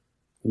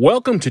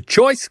Welcome to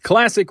Choice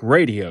Classic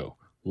Radio.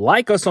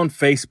 Like us on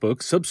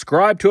Facebook,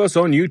 subscribe to us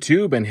on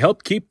YouTube, and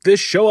help keep this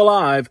show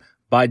alive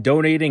by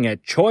donating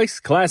at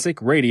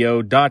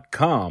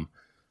choiceclassicradio.com.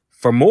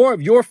 For more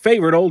of your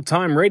favorite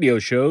old-time radio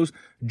shows,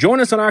 join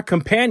us on our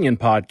companion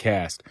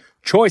podcast,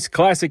 Choice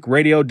Classic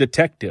Radio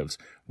Detectives,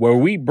 where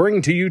we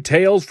bring to you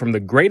tales from the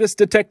greatest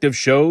detective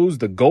shows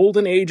the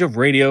golden age of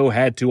radio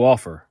had to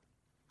offer.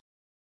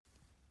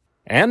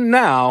 And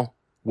now,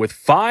 with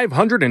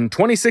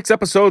 526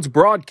 episodes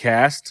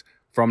broadcast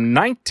from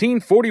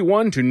 1941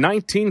 to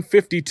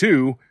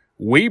 1952,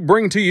 we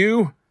bring to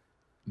you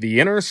The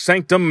Inner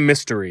Sanctum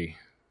Mystery.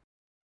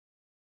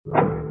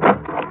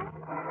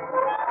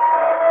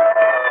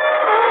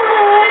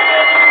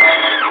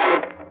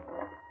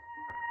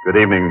 Good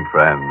evening,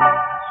 friends.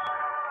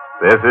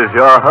 This is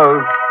your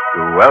host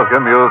to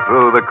welcome you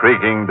through the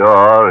creaking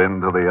door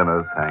into the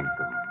inner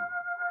sanctum.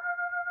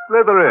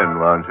 Slither in,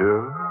 won't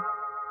you?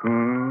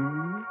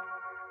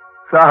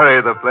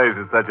 Sorry the place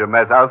is such a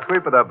mess. I'll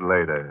sweep it up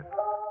later.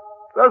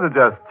 Those are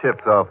just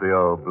chips off the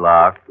old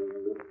block.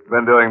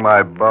 Been doing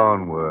my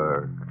bone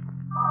work.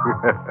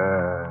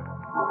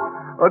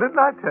 Oh, didn't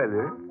I tell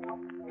you?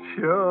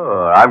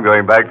 Sure, I'm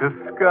going back to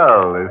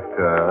Skull this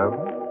term.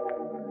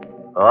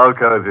 All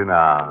cozy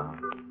now.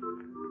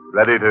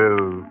 Ready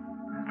to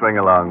string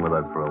along with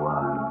us for a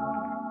while.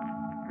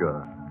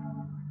 Good.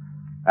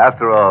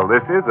 After all,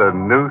 this is a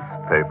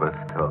newspaper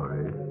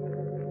story.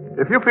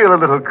 If you feel a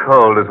little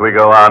cold as we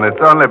go on, it's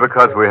only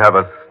because we have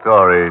a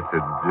story to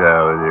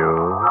tell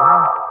you.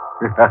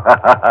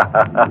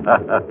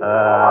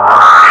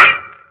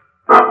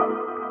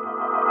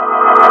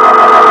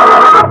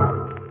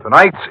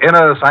 Tonight's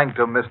Inner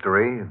Sanctum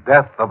Mystery,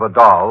 Death of a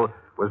Doll,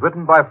 was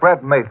written by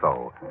Fred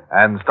Matho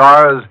and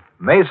stars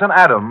Mason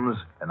Adams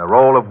in the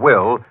role of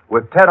Will,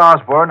 with Ted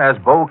Osborne as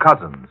Bo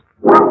Cousins.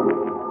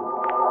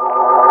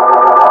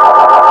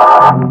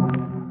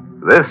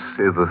 This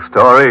is the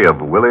story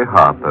of Willie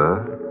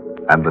Harper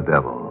and the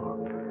devil,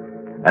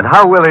 and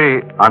how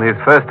Willie, on his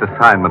first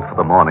assignment for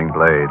the Morning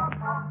Blade,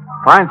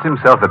 finds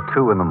himself at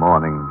 2 a.m,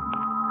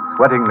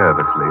 sweating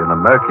nervously in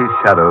the murky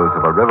shadows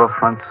of a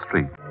riverfront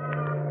street.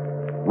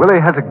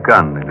 Willie has a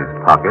gun in his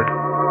pocket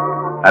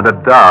and a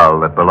doll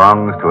that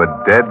belongs to a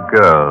dead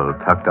girl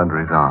tucked under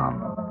his arm.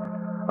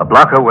 A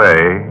block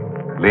away,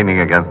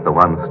 leaning against the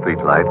one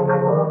streetlight,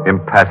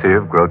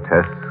 impassive,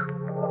 grotesque,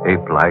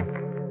 ape-like,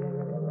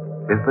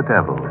 is the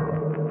devil,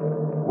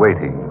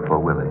 waiting for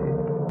Willie.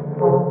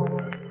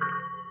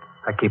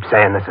 I keep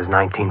saying this is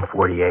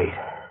 1948.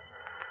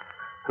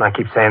 And I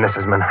keep saying this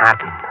is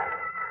Manhattan.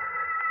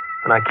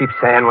 And I keep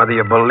saying whether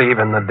you believe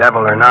in the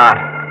devil or not,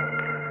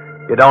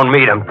 you don't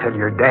meet him till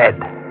you're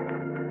dead.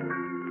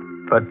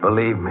 But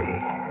believe me,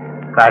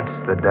 that's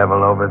the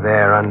devil over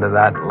there under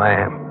that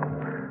lamp.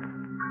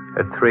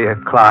 At 3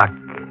 o'clock,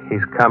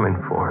 he's coming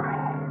for me.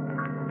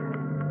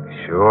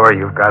 Sure,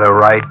 you've got a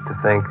right to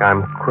think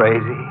I'm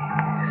crazy,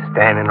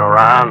 standing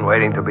around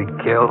waiting to be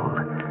killed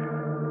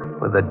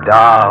with a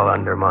doll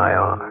under my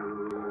arm.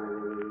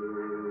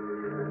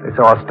 This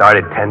all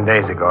started 10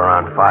 days ago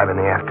around 5 in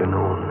the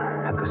afternoon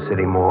at the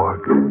city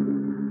morgue.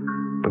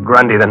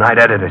 McGrundy, the night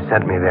editor,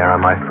 sent me there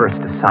on my first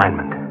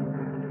assignment.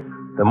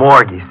 The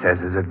morgue, he says,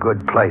 is a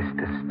good place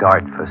to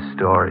start for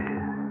stories.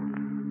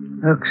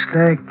 Looks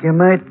like you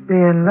might be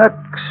in luck,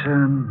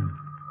 son.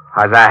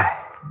 How's that?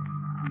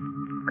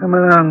 Come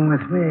along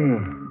with me.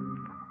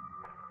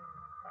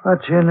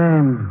 What's your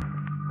name?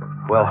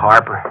 Will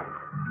Harper.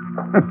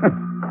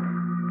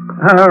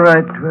 All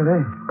right,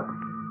 Willie.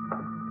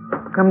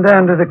 Come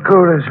down to the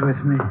coolers with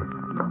me.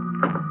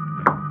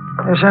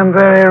 Unless I'm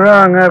very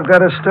wrong, I've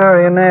got a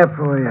story in there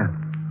for you.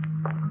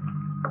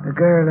 The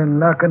girl in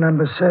locker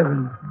number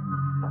 7.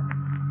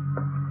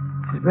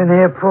 She's been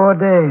here 4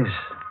 days.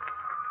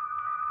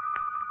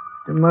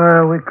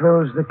 Tomorrow we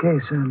close the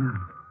case on her.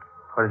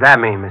 What does that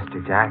mean,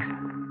 Mr.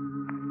 Jackson?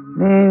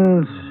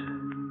 Means,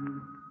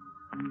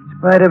 in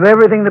spite of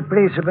everything the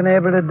police have been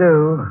able to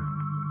do,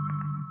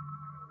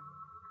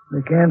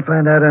 we can't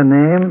find out her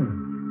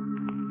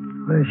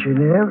name, where she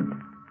lived,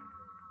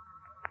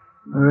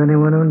 or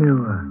anyone who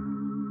knew her.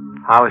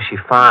 How was she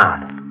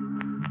found?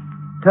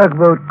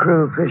 Tugboat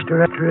crew fished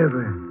her up the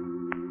river.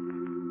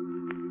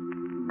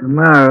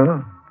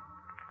 Tomorrow,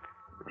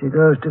 she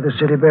goes to the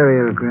city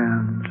burial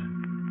grounds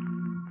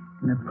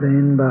in a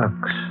plain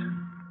box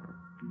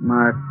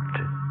marked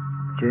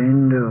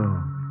Jane Doe.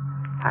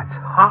 That's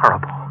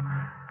horrible.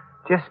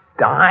 Just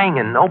dying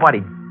and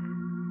nobody...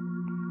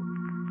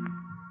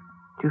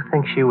 Do you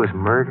think she was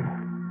murdered?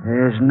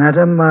 There's not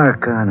a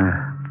mark on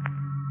her.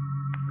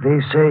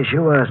 Police say she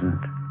wasn't.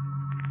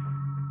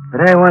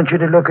 But I want you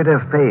to look at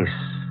her face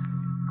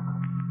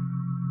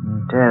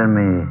and tell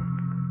me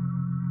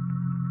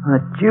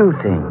what you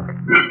think.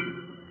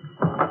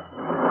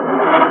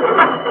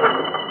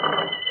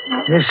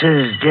 This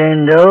is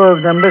Jane Doe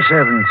of number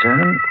 7,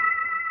 son.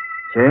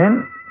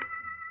 Jane,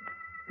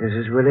 this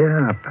is Willie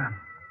Harper.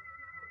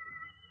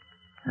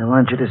 I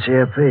want you to see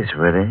her face,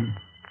 Willie.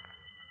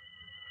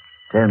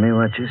 Tell me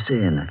what you see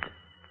in it.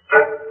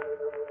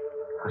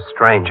 A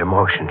strange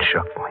emotion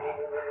shook me.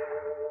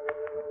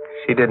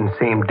 She didn't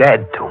seem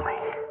dead to me.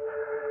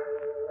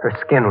 Her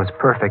skin was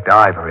perfect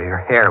ivory.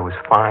 Her hair was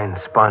fine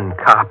spun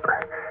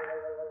copper.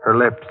 Her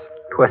lips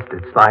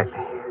twisted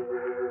slightly.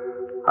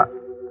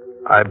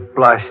 I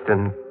blushed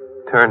and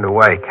turned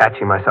away,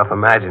 catching myself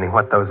imagining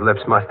what those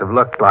lips must have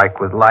looked like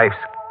with life's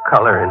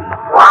color in them.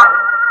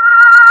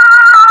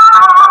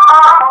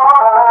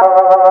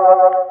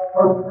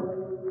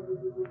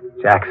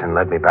 Jackson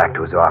led me back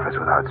to his office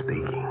without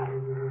speaking.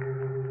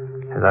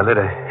 As I lit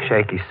a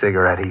shaky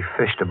cigarette, he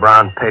fished a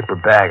brown paper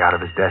bag out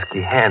of his desk.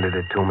 He handed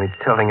it to me,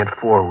 tilting it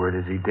forward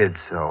as he did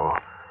so.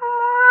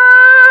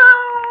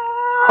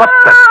 What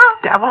the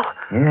devil?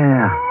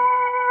 Yeah.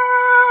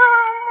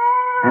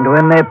 And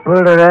when they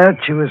pulled her out,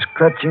 she was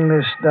clutching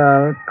this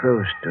doll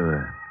close to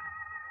her.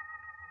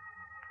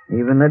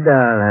 Even the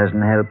doll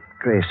hasn't helped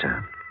trace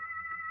her.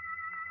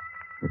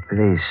 The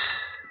police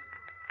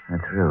are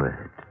through with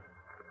it.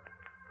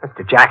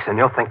 Mr. Jackson,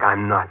 you'll think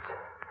I'm nuts.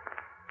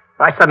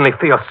 I suddenly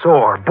feel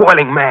sore,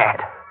 boiling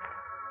mad.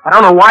 I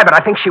don't know why, but I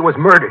think she was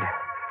murdered.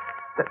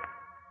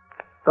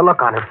 The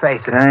look on her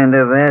face... Kind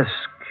of ask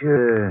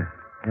your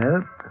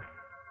help?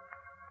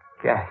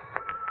 Yes.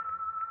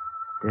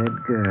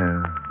 Dead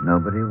girl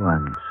nobody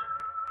wants.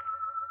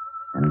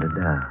 And a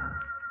doll.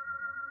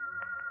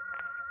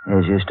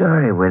 Here's your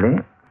story, Willie.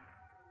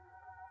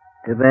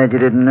 Too bad you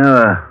didn't know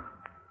her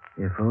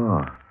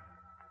before.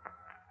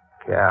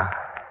 Yeah.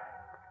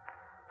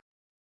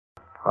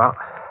 Well,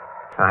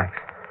 thanks.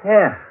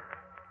 Here.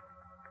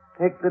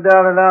 Take the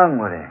doll along,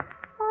 Willie.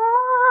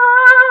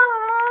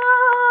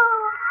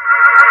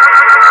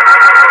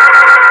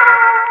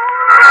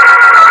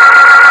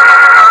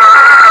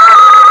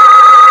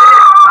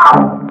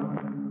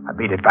 I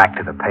beat it back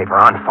to the paper,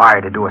 on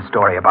fire to do a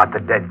story about the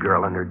dead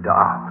girl and her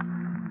doll.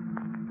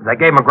 As I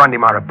gave McGrundy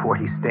my report,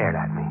 he stared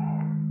at me.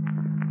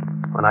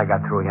 When I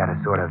got through, he had a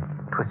sort of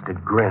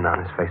twisted grin on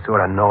his face,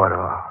 sort of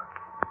know-it-all.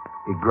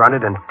 He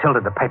grunted and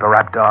tilted the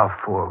paper-wrapped doll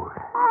forward.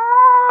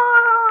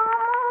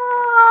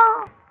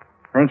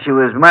 Think she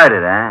was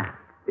murdered, huh?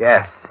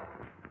 Yes.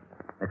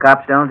 The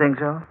cops don't think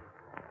so?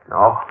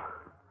 No.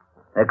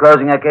 They're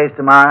closing her case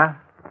tomorrow?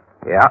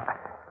 Yeah.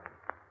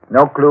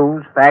 No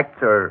clues,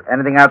 facts, or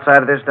anything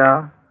outside of this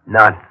doll?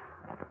 None.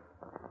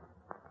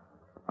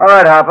 All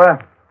right,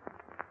 Hopper.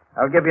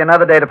 I'll give you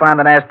another day to find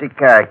the nasty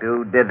character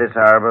who did this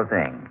horrible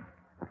thing.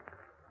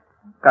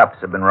 Cops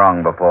have been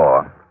wrong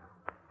before.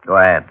 Go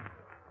ahead.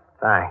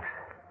 Thanks.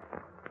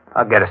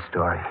 I'll get a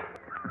story.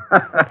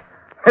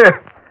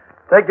 Here,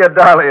 take your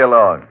dolly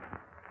along.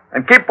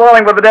 And keep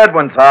falling for the dead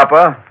ones,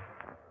 Hopper.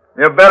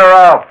 You're better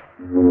off.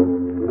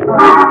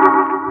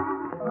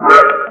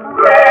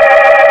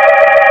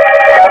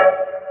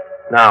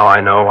 Now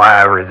I know why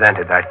I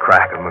resented that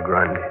crack of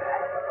McGrundy's.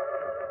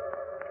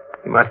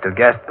 He must have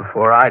guessed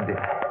before I did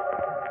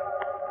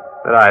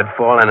that I had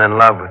fallen in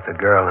love with the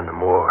girl in the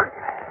morgue.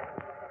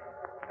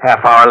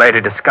 Half-hour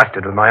later,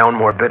 disgusted with my own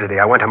morbidity,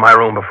 I went to my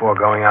room before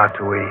going out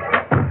to eat.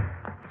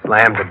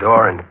 Slammed the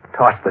door and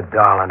tossed the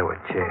doll onto a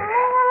chair.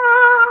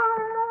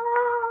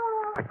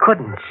 I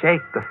couldn't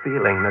shake the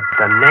feeling that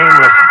the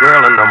nameless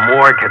girl in the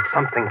morgue had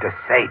something to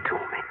say to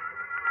me.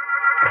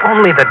 If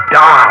only the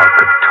doll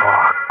could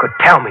talk, could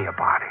tell me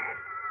about her.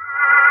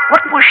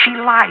 What was she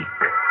like?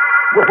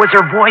 Was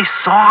her voice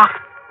soft?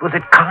 Was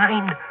it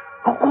kind?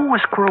 Who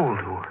was cruel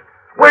to her?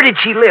 Where did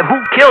she live?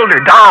 Who killed her?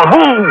 Doll,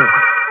 who?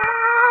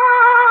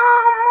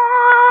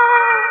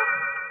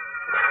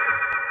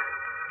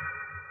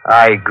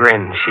 I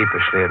grinned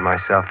sheepishly at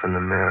myself in the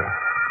mirror.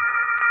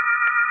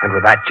 And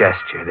with that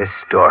gesture, this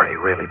story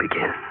really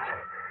begins.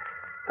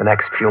 The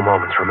next few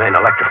moments remain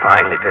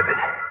electrifyingly vivid.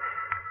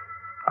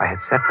 I had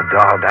set the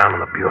doll down on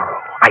the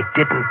bureau. I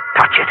didn't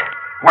touch it.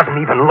 Wasn't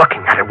even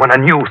looking at it when a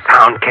new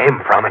sound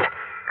came from it.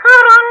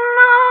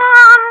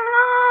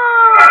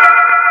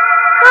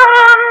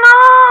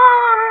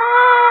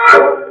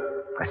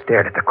 I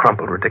stared at the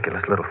crumpled,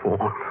 ridiculous little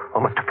form,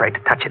 almost afraid to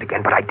touch it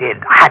again, but I did.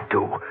 I had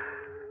to.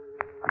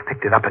 I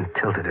picked it up and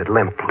tilted it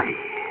limply.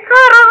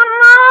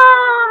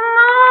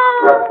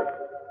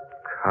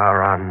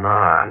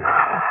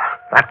 Karanana.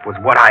 That was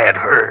what I had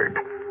heard.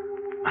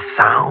 A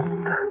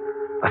sound?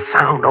 A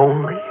sound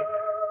only?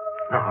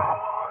 No.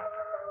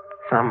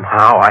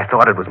 Somehow I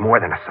thought it was more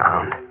than a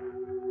sound.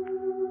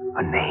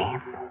 A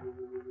name?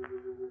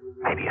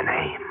 Maybe a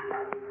name.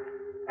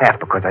 Half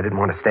because I didn't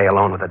want to stay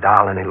alone with the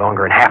doll any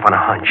longer, and half on a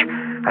hunch.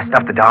 I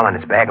stuffed the doll in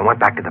its bag and went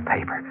back to the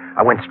paper.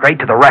 I went straight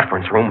to the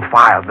reference room,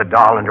 filed the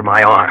doll under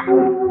my arm.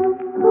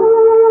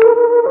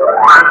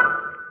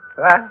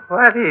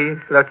 What are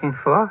you looking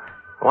for?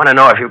 I want to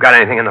know if you've got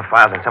anything in the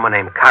files on someone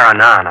named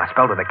Karanana,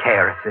 spelled with a K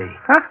or a C.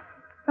 Huh?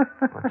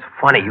 What's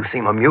funny, you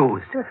seem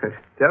amused.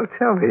 Don't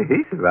tell me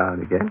he's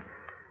around again.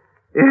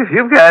 If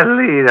you've got a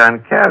lead on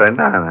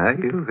Karanana,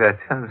 you've got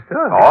some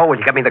story. Oh, will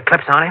you get me the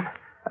clips on him?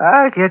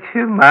 I'll get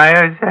you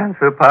Myers'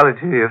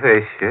 Anthropology of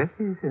Asia.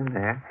 He's in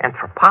there.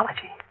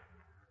 Anthropology?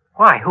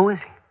 Why, who is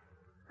he?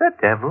 The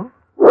devil.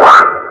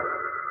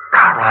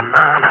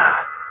 Karanana.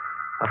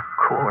 Of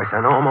course,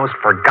 an almost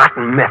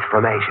forgotten myth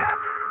from Asia.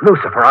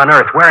 Lucifer on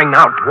Earth, wearing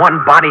out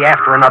one body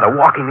after another,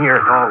 walking the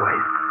earth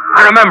always.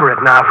 I remember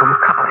it now from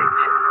college.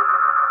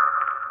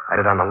 I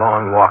did on a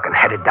long walk and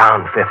headed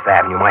down Fifth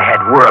Avenue, my head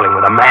whirling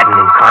with a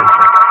maddening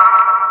conflict.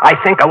 I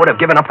think I would have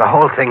given up the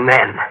whole thing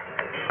then,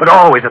 but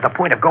always at the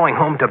point of going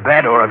home to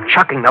bed or of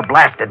chucking the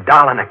blasted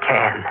doll in a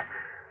can.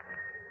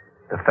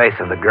 The face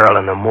of the girl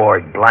in the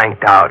morgue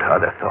blanked out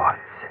other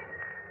thoughts.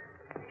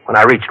 When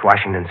I reached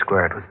Washington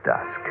Square, it was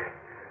dusk.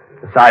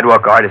 The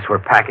sidewalk artists were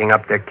packing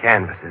up their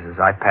canvases as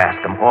I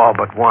passed them, all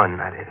but one,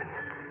 that is.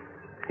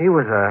 He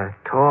was a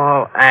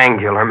tall,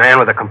 angular man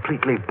with a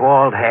completely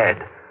bald head,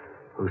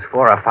 whose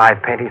 4 or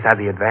 5 paintings had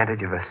the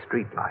advantage of a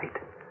street light.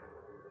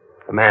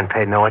 The man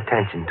paid no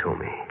attention to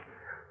me,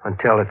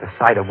 until at the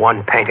sight of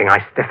one painting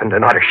I stiffened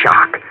in utter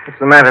shock. What's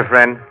the matter,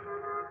 friend?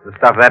 Is the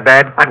stuff that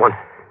bad? That one.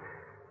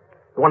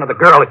 The one of the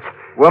girl, it's...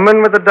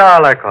 Woman with a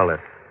doll, I call it.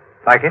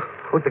 Like it?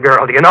 Who's the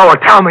girl? Do you know, or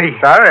tell me?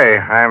 Sorry,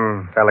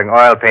 I'm selling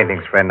oil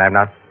paintings, friend. I'm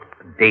not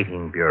a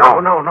dating bureau.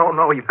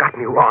 No, you've got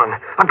me wrong.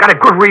 I've got a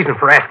good reason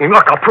for asking.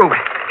 Look, I'll prove it.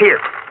 Here.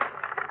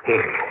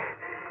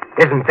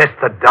 Isn't this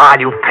the doll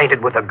you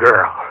painted with the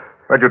girl?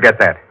 Where'd you get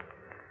that?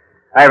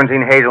 I haven't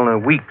seen Hazel in a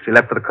week. She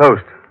left for the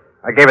coast.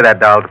 I gave her that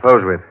doll to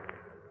pose with.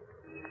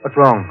 What's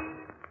wrong?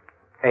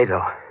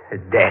 Hazel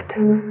is dead.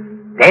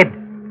 Dead?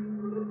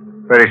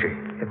 Where is she?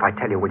 If I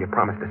tell you, will you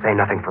promise to say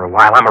nothing for a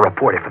while? I'm a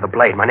reporter for The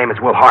Blade. My name is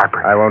Will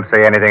Harper. I won't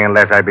say anything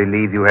unless I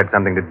believe you had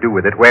something to do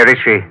with it. Where is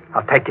she?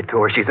 I'll take you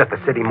to her. She's at the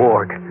city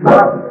morgue.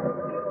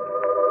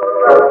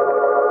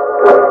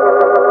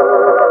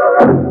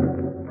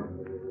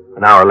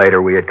 An hour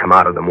later, we had come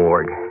out of the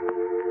morgue.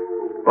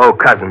 Bo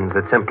Cousins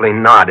had simply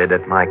nodded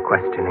at my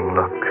questioning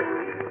look.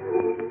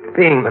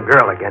 Seeing the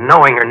girl again,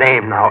 knowing her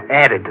name now,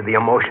 added to the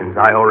emotions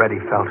I already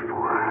felt for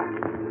her.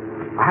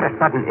 I had a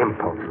sudden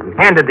impulse.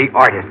 I handed the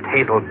artist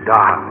Hazel's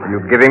doll. Are you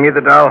giving me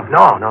the doll? No,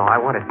 I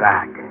want it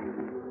back.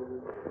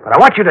 But I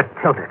want you to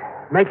tilt it.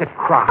 Make it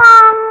cross.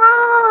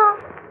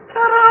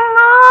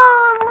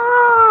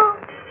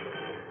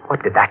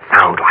 What did that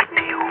sound like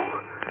to you?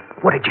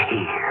 What did you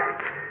hear?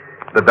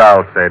 The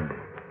doll said,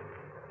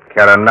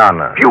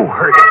 Karanana. You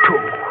heard it,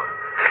 too.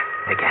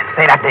 Again,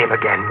 say that name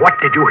again. What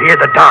did you hear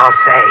the doll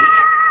say?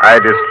 I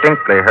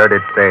distinctly heard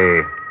it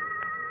say,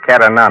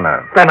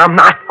 Karanana. Then I'm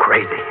not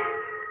crazy.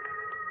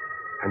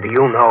 And do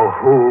you know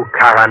who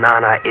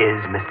Karanana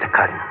is, Mr.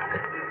 Cousins?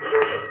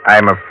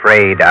 I'm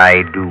afraid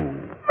I do.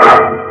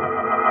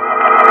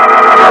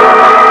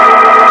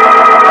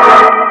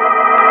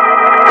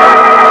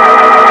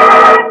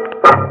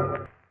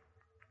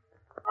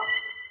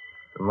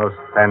 The most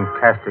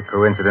fantastic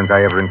coincidence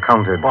I ever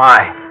encountered.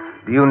 Why?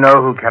 Do you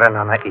know who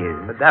Karanana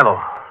is? The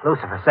devil.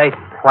 Lucifer, Satan.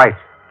 Quite.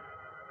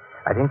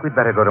 I think we'd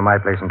better go to my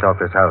place and talk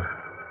this out.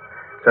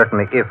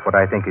 Certainly, if what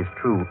I think is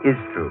true,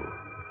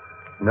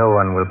 no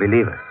one will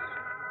believe us.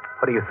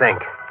 What do you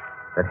think?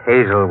 That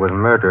Hazel was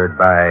murdered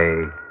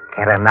by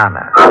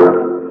Karanana.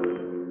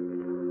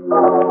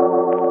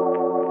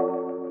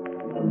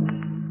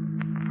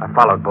 I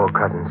followed Bo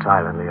Cousins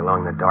silently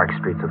along the dark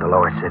streets of the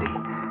lower city.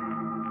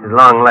 His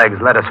long legs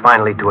led us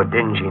finally to a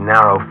dingy,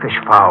 narrow,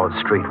 fish-fouled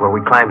street where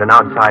we climbed an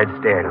outside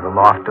stair to the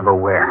loft of a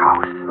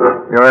warehouse.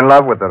 You're in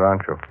love with her,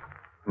 aren't you?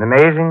 An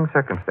amazing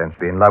circumstance to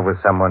be in love with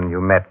someone you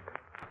met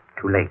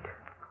too late.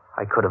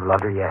 I could have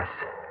loved her, yes.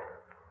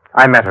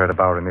 I met her at a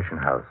Bowery Mission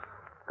House.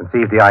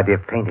 Conceived the idea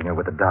of painting her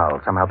with a doll.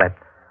 Somehow that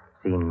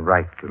seemed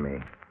right to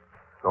me.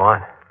 Go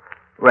on.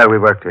 Well, we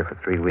worked here for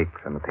 3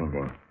 weeks on the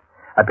painting.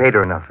 I paid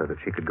her enough so that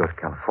she could go to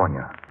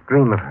California.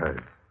 Dream of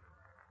hers.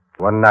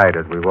 One night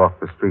as we walked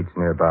the streets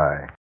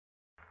nearby,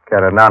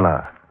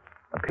 Karanana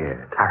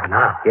appeared.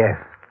 Karanana? Yes,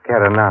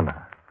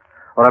 Karanana.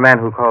 Or a man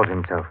who calls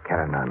himself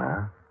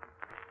Karanana.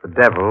 The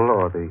devil,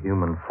 or the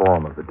human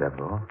form of the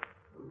devil.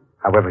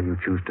 However you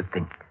choose to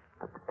think.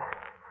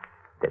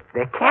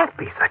 There can't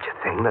be such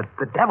a thing.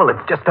 The devil,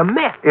 it's just a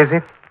myth. Is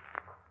it?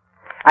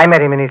 I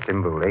met him in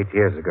Istanbul 8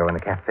 years ago in a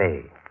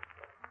cafe.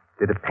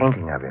 Did a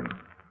painting of him.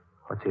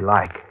 What's he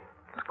like?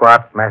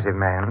 Squat, massive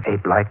man,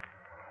 ape-like.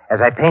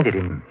 As I painted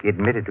him, he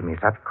admitted to me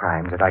such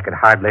crimes that I could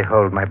hardly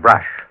hold my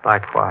brush.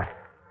 Like what?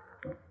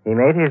 He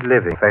made his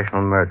living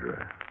professional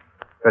murderer.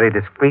 Very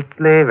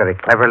discreetly, very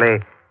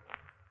cleverly,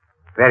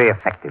 very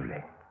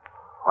effectively.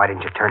 Why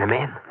didn't you turn him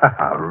in?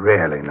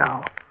 Really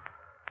now.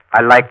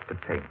 I liked to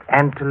paint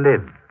and to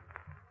live.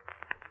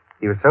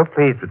 He was so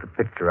pleased with the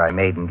picture I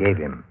made and gave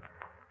him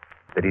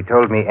that he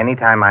told me any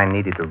time I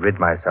needed to rid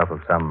myself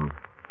of some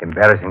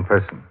embarrassing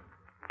person,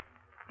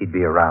 he'd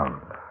be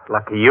around.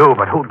 Lucky you,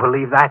 but who'd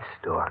believe that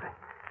story?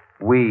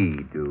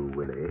 We do,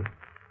 Willie.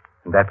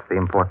 And that's the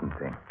important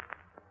thing.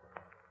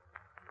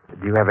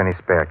 Do you have any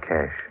spare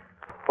cash?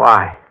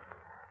 Why?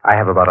 I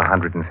have about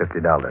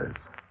 $150.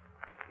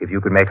 If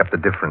you could make up the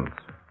difference,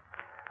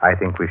 I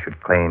think we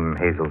should claim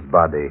Hazel's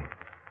body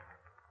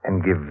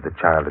and give the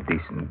child a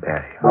decent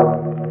burial.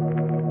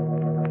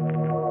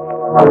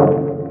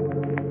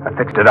 I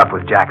fixed it up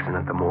with Jackson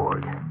at the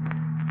morgue.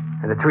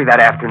 And at 3 that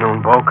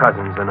afternoon, Bo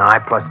Cousins and I,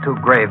 plus 2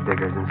 grave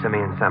diggers in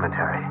Simeon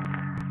Cemetery,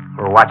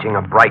 were watching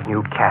a bright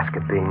new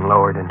casket being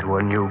lowered into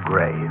a new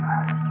grave.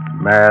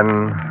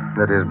 Man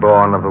that is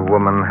born of a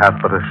woman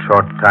hath but a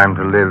short time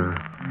to live,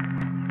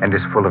 and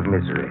is full of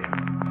misery.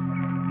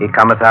 He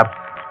cometh up,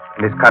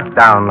 and is cut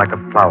down like a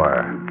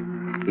flower.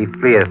 He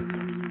fleeth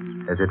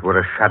as it were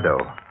a shadow,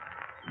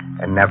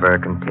 and never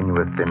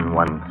continueth in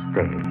one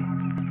stay.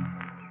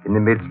 In the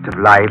midst of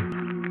life,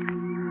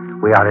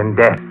 we are in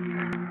death.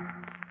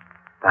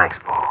 Thanks,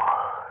 Paul.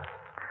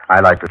 I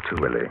like it too,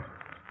 Willie.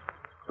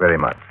 Very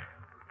much.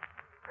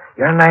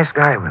 You're a nice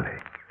guy, Willie.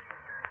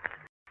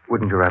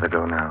 Wouldn't you rather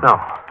go now?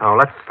 No,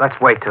 let's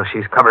wait till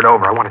she's covered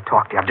over. I want to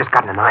talk to you. I've just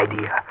gotten an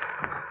idea.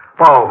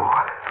 Bo,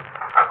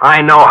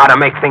 I know how to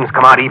make things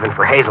come out even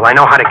for Hazel. I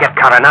know how to get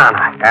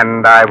Karanana.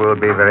 And I will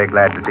be very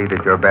glad to see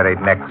that you're buried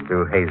next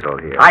to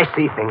Hazel here. I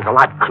see things a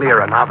lot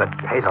clearer now that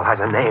Hazel has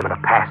a name and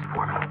a past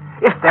for me.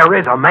 If there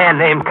is a man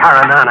named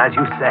Karanana, as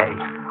you say,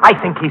 I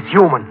think he's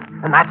human,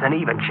 and that's an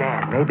even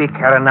chance. Maybe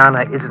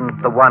Karanana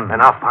isn't the one.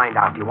 And I'll find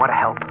out. Do you want to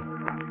help?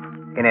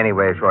 In any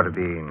way short of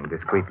being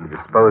discreetly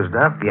disposed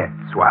of, yes.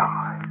 Swell.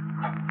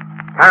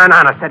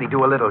 Karanana said he'd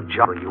do a little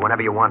job for you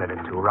whenever you wanted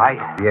him to, right?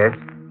 Yes.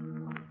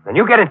 Then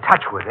you get in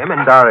touch with him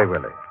and... Sorry,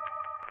 Willie.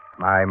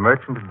 My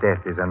merchant of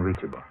death is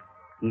unreachable.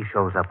 He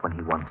shows up when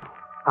he wants to.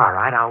 All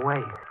right, I'll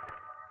wait.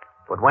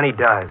 But when he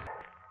does,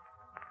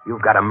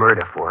 you've got a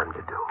murder for him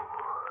to do.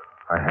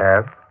 I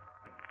have?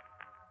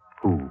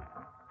 Who?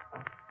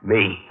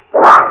 Me.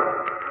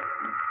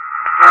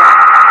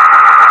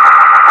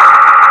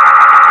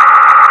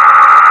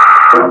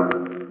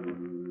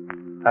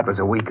 That was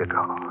a week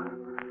ago.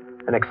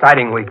 An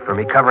exciting week for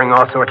me, covering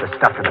all sorts of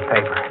stuff in the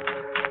paper.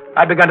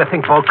 I'd begun to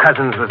think Bo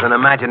Cousins was an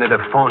imaginative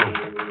phony.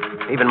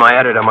 Even my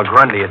editor,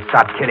 McGrundy, had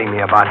stopped kidding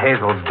me about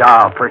Hazel's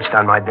doll perched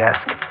on my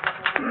desk.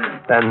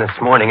 Then this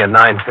morning at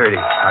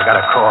 9:30, I got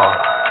a call.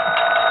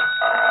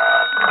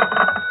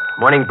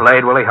 Morning,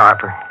 Blade, Willie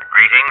Harper.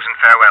 Greetings and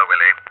farewell,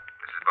 Willie.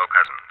 This is Bo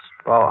Cousins.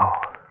 Bo.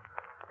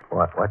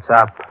 What's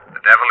up?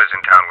 The devil is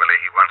in town,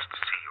 Willie. He wants to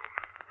see you.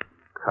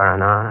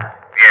 Karanana?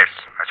 Yes,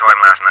 I saw him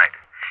last night.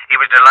 He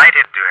was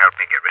delighted to help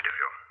me get rid of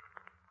you.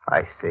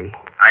 I see.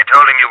 I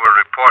told him you were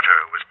a reporter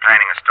who was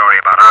planning a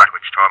story about art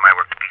which tore my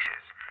work to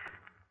pieces.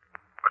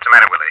 What's the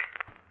matter, Willie?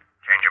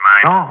 Change your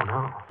mind?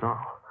 No.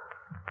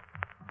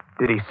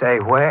 Did he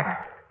say where?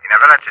 He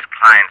never lets his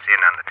clients in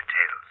on the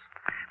details.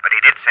 But he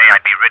did say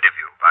I'd be rid of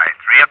you by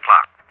 3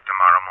 o'clock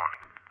tomorrow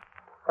morning.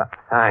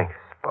 Thanks,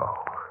 Bo.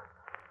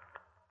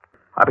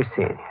 I'll be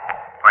seeing you.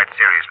 Quite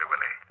seriously,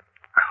 Willie.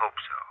 I hope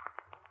so.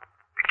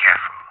 Be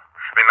careful.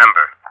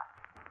 Remember,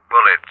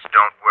 bullets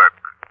don't work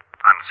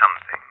on some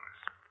things.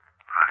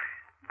 Bye.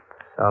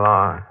 So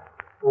long.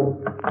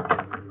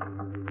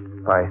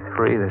 By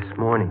 3 this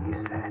morning, he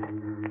said.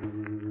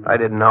 I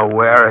didn't know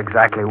where,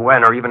 exactly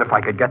when, or even if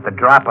I could get the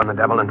drop on the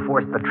devil and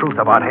force the truth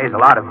about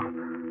Hazel out of him.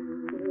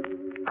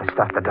 I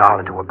stuffed the doll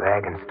into a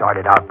bag and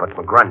started out, but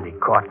McGrundy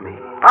caught me.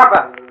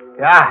 Harper!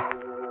 Yeah?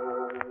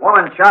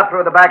 Woman shot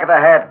through the back of the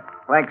head.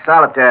 Blank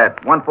solitaire,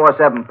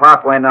 147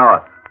 Parkway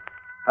North.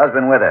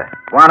 Husband with her.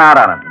 Go on out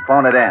on it and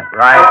phone it in.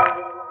 Right.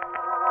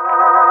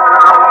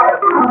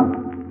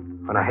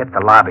 When I hit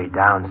the lobby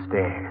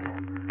downstairs,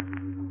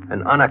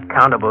 an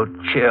unaccountable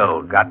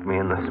chill got me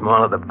in the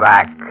small of the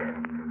back.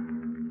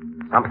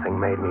 Something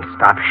made me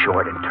stop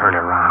short and turn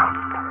around.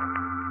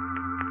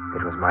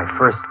 It was my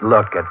first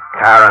look at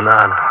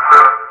Karanana.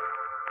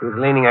 He was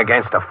leaning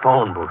against a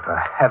phone booth, a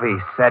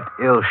heavy-set,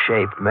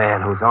 ill-shaped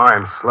man whose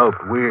arms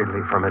sloped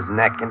weirdly from his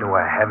neck into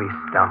a heavy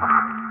stomach.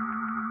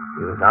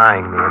 He was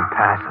eyeing me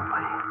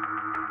impassively.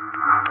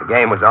 The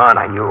game was on,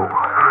 I knew.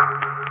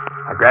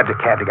 I grabbed a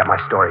cab to get my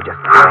story just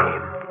the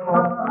same.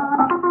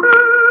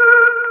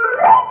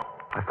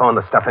 I phoned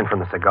the stuff in from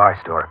the cigar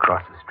store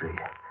across the street.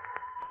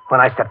 When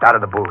I stepped out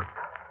of the booth,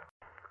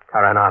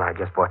 Karanana had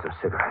just bought some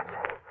cigarettes.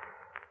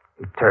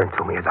 He turned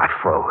to me as I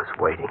froze,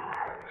 waiting.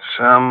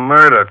 Some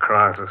murder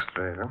across the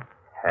street, huh?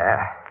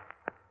 Yeah?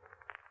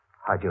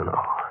 How'd you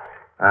know?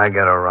 I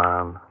get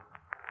around.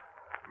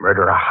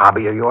 Murder a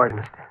hobby of yours,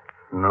 mister?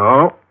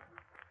 No.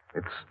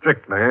 It's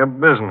strictly a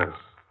business.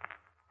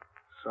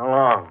 So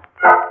long.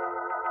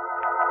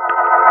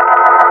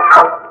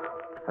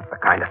 That's the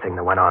kind of thing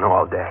that went on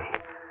all day.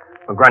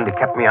 McGrundy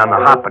kept me on the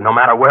hop, and no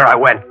matter where I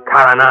went,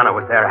 Karanana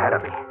was there ahead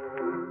of me.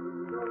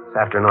 This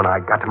afternoon, I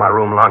got to my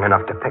room long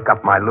enough to pick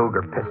up my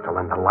Luger pistol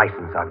and the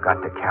license I've got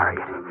to carry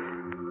it.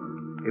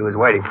 He was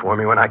waiting for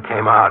me when I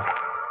came out.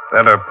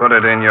 Better put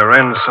it in your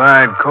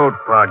inside coat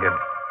pocket.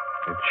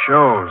 It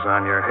shows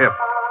on your hip.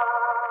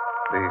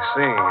 Be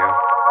seeing you.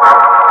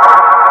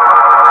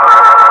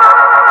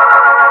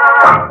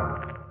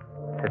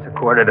 It's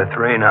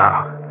 2:45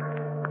 now.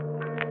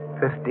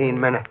 15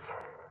 minutes.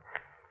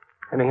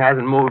 And he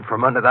hasn't moved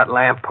from under that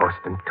lamppost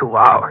in 2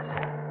 hours.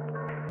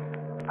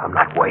 I'm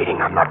not waiting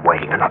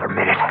another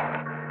minute.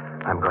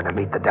 I'm going to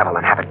meet the devil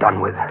and have it done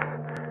with.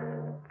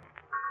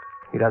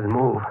 He doesn't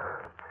move.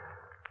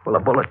 Will a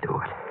bullet do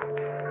it?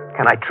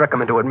 Can I trick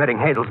him into admitting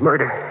Hazel's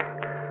murder?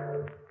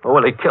 Or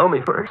will he kill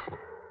me first?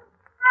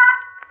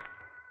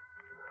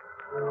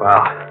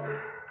 Well,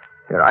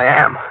 here I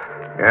am.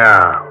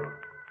 Yeah.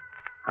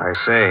 I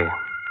see.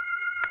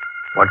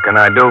 What can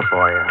I do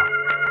for you?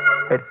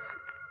 It's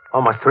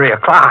almost 3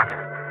 o'clock.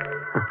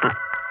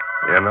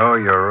 You know,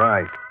 you're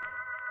right.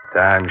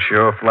 Time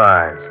sure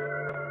flies.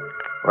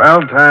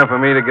 Well, time for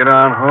me to get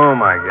on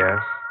home, I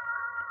guess.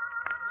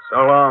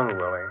 So long,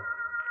 Willie.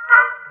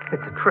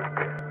 It's a trick.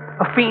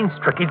 A fiend's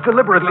trick. He's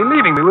deliberately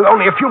leaving me with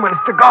only a few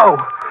minutes to go.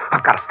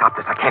 I've got to stop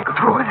this. I can't go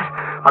through with it.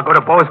 I'll go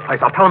to Bo's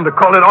place. I'll tell him to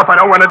call it off. I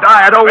don't want to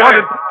die. I don't want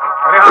it.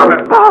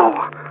 Bo!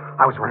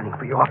 I was running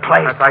for your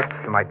place. That's right.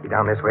 You might be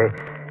down this way.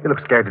 You look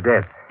scared to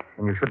death.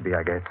 And you should be,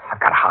 I guess. I've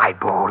got to hide,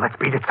 Bo. Let's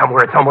beat it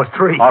somewhere. It's almost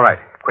 3. All right.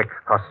 Quick,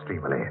 across the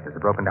street, Willie. There's a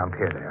broken down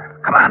pier there.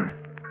 Come on.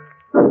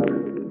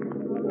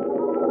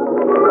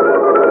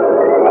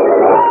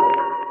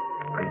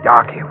 Pretty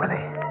dark here,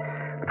 Willie.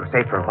 But we're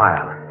safe for a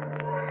while.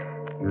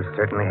 You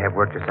certainly have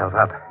worked yourself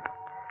up.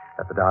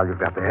 That's the doll you've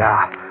got there.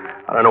 Yeah.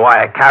 I don't know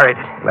why I carried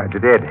it. Glad you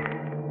did.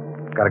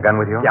 Got a gun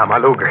with you? Yeah, my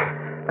Luger.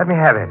 Let me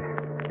have it.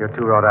 You're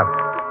too wrought up.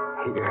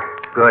 Here.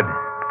 Good.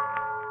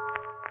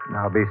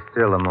 Now be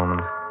still a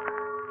moment.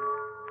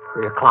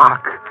 3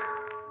 o'clock.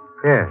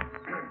 Yes.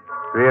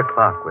 3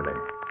 o'clock, Willie.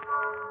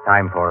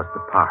 Time for us to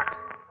part.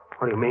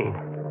 What do you mean?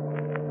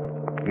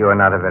 You are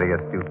not a very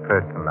astute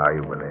person, are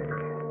you, Willie?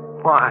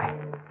 Why?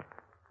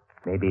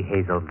 Maybe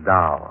Hazel's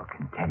doll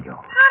can tell you.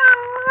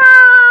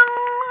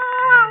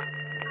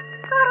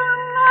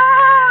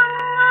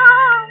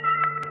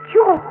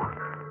 You?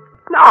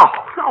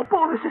 No,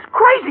 Bo, this is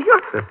crazy.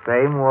 You're... The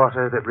same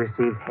water that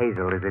receives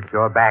Hazel is at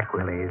your back,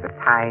 Willie. The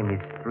time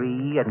is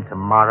 3, and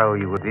tomorrow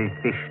you will be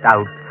fished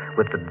out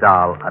with the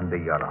doll under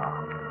your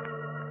arm.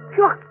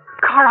 You're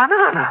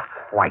Karanana.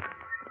 Quite.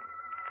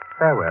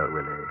 Farewell,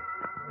 Willie.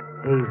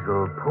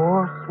 Hazel,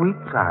 poor sweet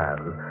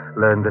child,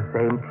 learned the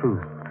same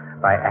truth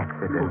by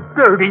accident.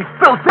 Dirty,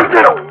 filthy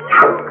little...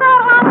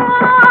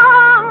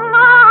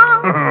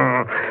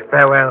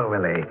 Farewell,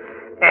 Willie.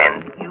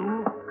 And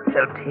you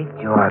shall take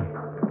your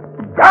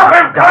Drop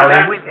him, dolly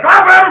cousin! with you.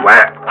 Drop him!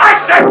 Where?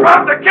 I said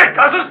drop the kid,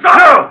 cousin!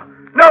 Stop!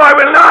 No, I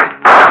will not.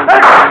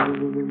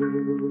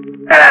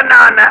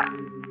 Nana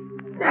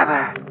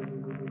never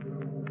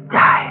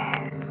dies.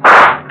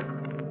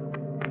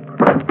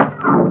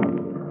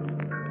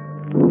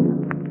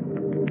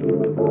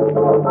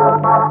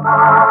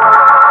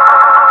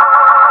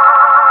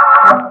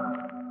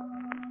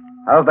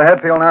 How's the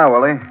head feel now,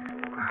 Willie?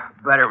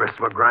 Better, Mr.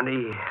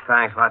 McGrundy.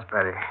 Thanks, lots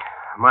better.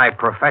 My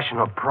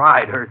professional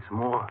pride hurts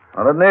more.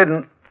 Well, it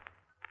needn't.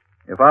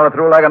 You followed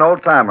through like an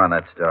old timer on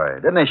that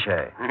story, didn't he,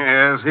 Shay?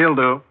 Yes, he'll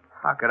do.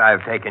 How could I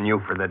have taken you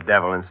for the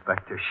devil,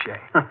 Inspector Shea?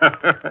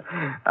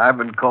 I've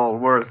been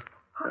called worse.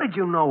 How did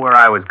you know where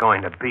I was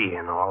going to be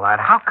and all that?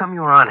 How come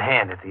you were on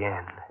hand at the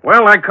end?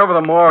 Well, I cover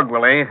the morgue,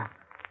 Willie.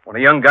 When a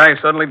young guy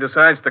suddenly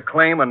decides to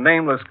claim a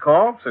nameless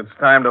corpse, it's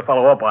time to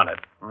follow up on it.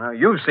 Well,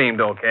 you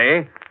seemed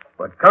okay,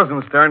 but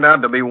Cousins turned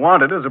out to be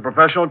wanted as a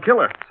professional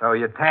killer. So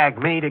you tagged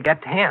me to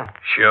get to him?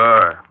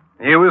 Sure.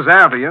 He was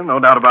after you, no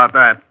doubt about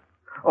that.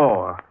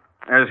 Oh,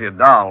 there's your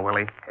doll,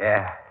 Willie.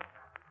 Yeah.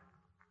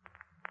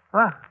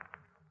 Well,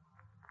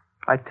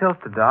 I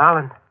tilt the doll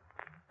and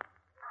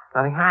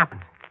nothing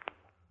happens.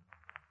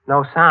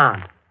 No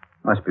sound.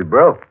 Must be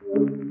broke.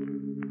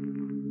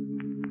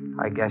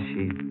 I guess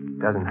she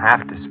doesn't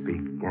have to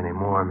speak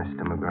anymore,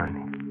 Mr.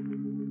 McGrundy.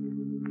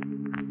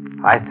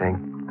 I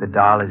think the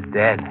doll is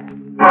dead.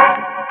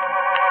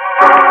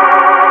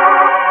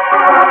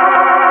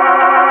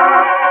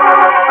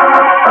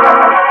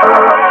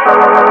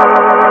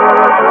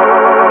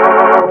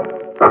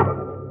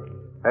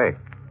 Hey.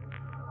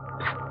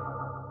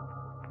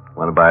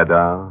 Want to buy a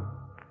doll?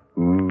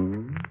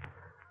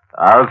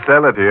 I'll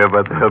sell it to you,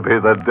 but there'll be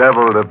the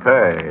devil to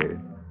pay.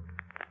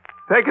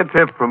 Take a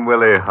tip from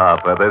Willie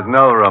Harper. There's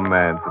no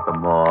romance at the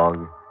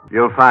morgue.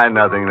 You'll find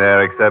nothing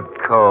there except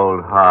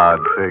cold, hard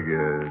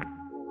figures.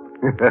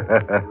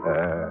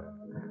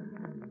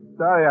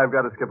 Sorry I've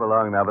got to skip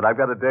along now, but I've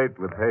got a date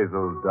with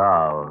Hazel's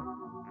doll.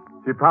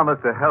 She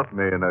promised to help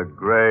me in a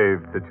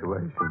grave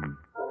situation.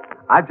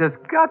 I've just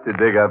got to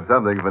dig up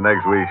something for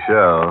next week's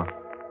show.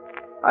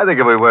 I think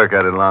if we work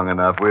at it long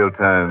enough, we'll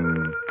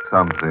turn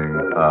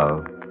something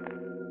up.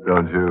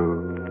 Don't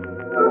you?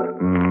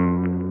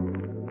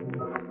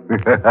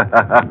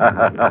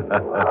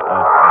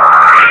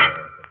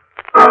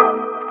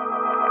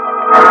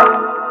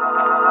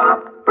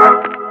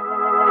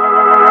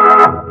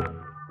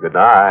 Good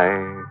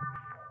night.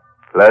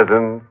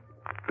 Pleasant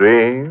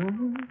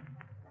dreams.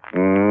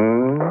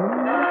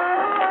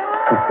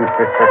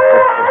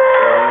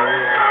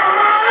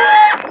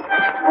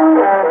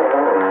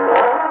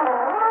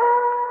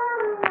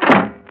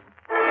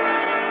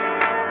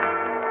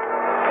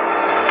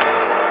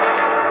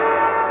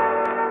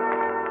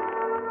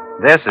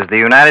 This is the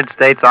United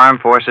States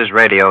Armed Forces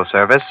Radio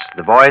Service,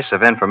 the voice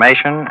of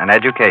information and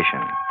education.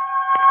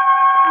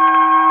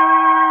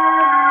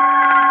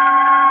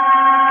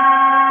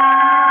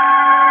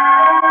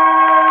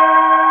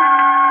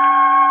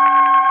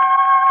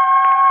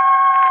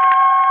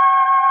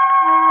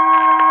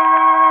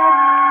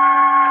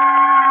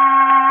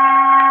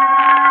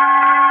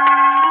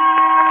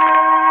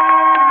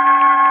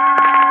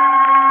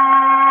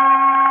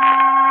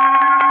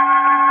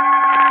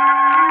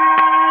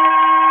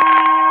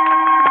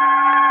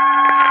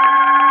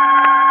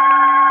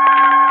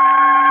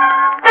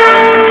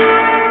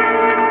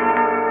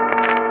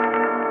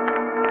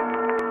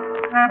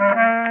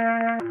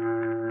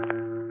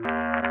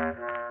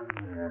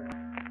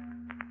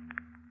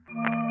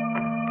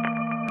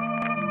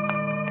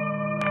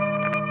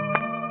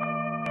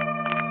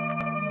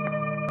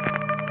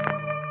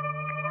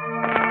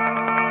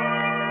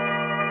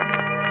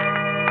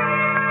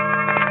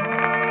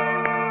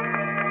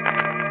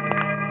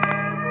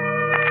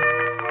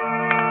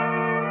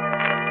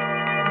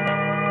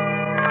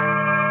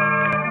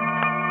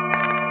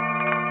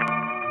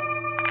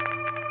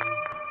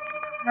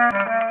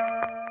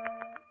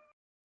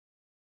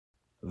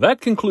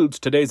 That concludes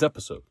today's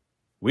episode.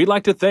 We'd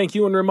like to thank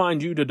you and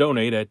remind you to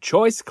donate at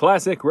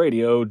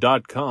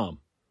choiceclassicradio.com.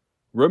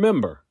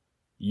 Remember,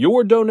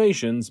 your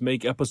donations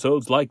make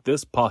episodes like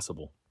this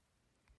possible.